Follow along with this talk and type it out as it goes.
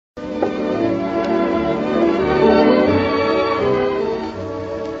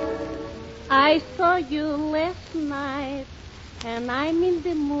you last night, and I'm in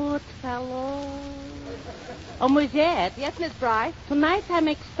the mood, fellow. Oh, Mozette, yes, Miss Brice. Tonight I'm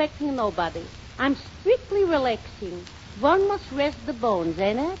expecting nobody. I'm strictly relaxing. One must rest the bones,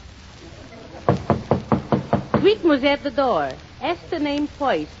 ain't it? Quick, Mozette, the door. Ask the name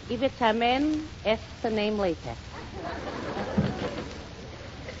first. If it's a man, ask the name later.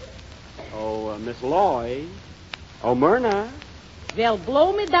 Oh, Miss Loy. Oh, Myrna. Well,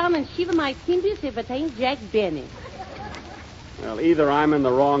 blow me down and shiver my timbers if it ain't Jack Benny. Well, either I'm in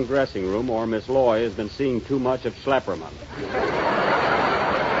the wrong dressing room or Miss Loy has been seeing too much of Schlepperman.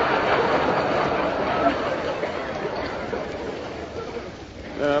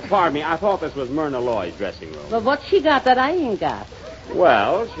 Pardon me, I thought this was Myrna Loy's dressing room. Well, what she got that I ain't got?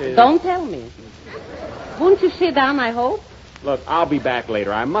 Well, she... Don't tell me. Won't you sit down, I hope? Look, I'll be back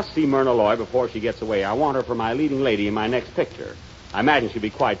later. I must see Myrna Loy before she gets away. I want her for my leading lady in my next picture. I imagine she'll be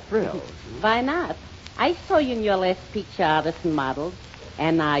quite thrilled. Why not? I saw you in your last picture, artist and models,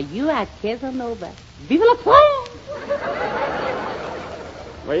 and now you are Casanova. Vive la France!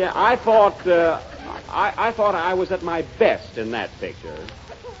 Well, yeah, I thought I was at my best in that picture.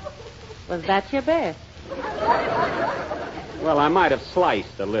 Was that your best? Well, I might have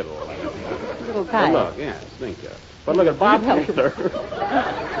sliced a little. A little tight. Look, yes, think of. But look at Bob Taylor.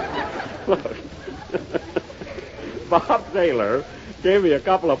 Look. Bob Taylor gave me a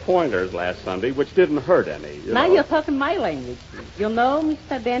couple of pointers last Sunday, which didn't hurt any. Now you're talking my language. You know,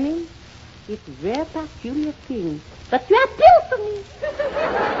 Mr. Benny, it's a very peculiar thing, but you appeal to me.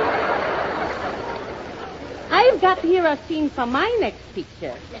 I've got here a scene for my next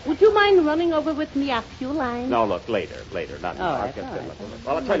picture. Would you mind running over with me a few lines? No, look, later, not now. All right.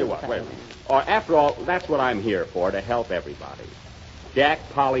 Well, I'll tell you what, wait a minute. After all, that's what I'm here for, to help everybody. Jack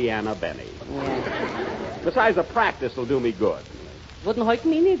Pollyanna Benny. Yeah. Besides, the practice will do me good. Wouldn't hurt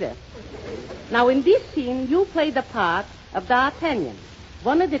me neither. Now, in this scene, you play the part of D'Artagnan,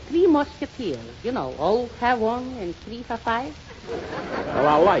 one of the three musketeers. You know, all for one and three for five. Well,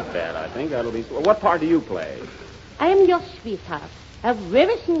 I like that, I think. That'll be... What part do you play? I am your sweetheart, a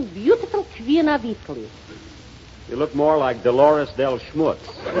ravishing, beautiful queen of Italy. You look more like Dolores Del Schmutz.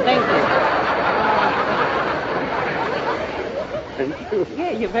 Thank you. Thank you.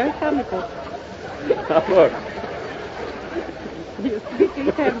 Yeah, you're very comical. Now, look. You're sweet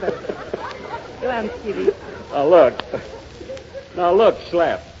and tender. Go on, Kitty. Now, look. Now, look,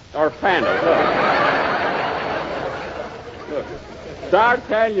 Schlep. Or Fanny, look.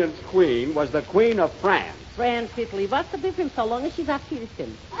 D'Artagnan's queen was the Queen of France. France, Italy. What's the difference so long as she's a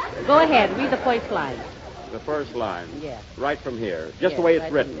citizen? Go ahead, read the first line. The first line. Yeah. Right from here. Just the way it's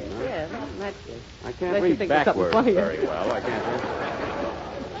right written. Huh? Yeah, that's good. I can't read backwards very well. I can't read.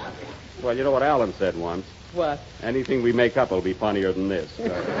 Well, you know what Alan said once? What? Anything we make up will be funnier than this. You're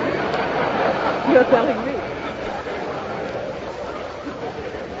telling me.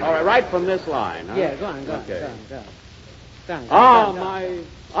 All right, right from this line, huh? Yeah, go on. Okay. Go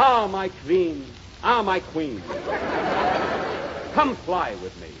on. My queen. My queen. Come fly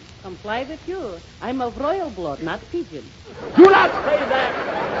with me. Come fly with you. I'm of royal blood, not pigeon. Do not say that!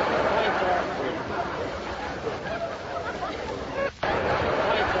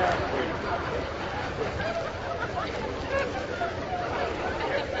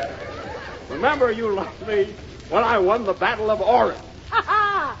 Remember you loved me when I won the Battle of Orange. Ha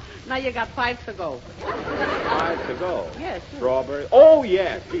ha! Now you got 5 to go. 5 to go? Yes. Sure. Strawberry? Oh,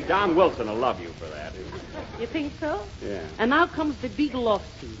 yes. See, Don Wilson will love you for that. You think so? Yeah. And now comes the big love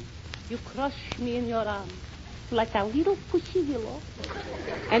scene. You crush me in your arms like a little pushy willow.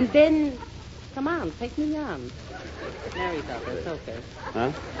 And then, come on, take me in your arms. Mary's up. It's okay.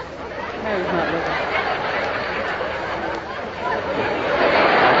 Huh? Mary's not looking.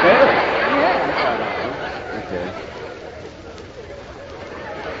 Okay? Yeah. Okay.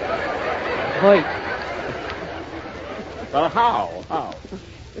 Wait. Well, how?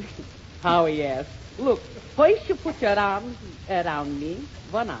 How, yes. Look, first you put your arms around me.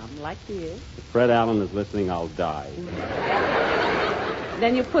 One arm, like this. If Fred Allen is listening, I'll die.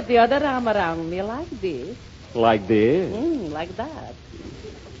 Then you put the other arm around me like this. Like this? Like that.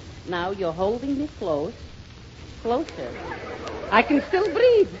 Now you're holding me closer. I can still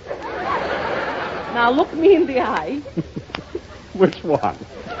breathe. Now look me in the eye. Which one?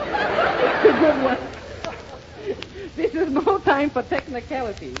 The good one. This is no time for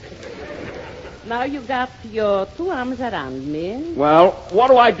technicalities. Now you got your 2 arms around me. Well, what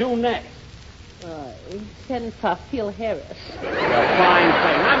do I do next? Send for Phil Harris. A fine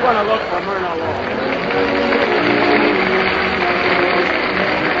thing. I'm going to look for Myrna Loy.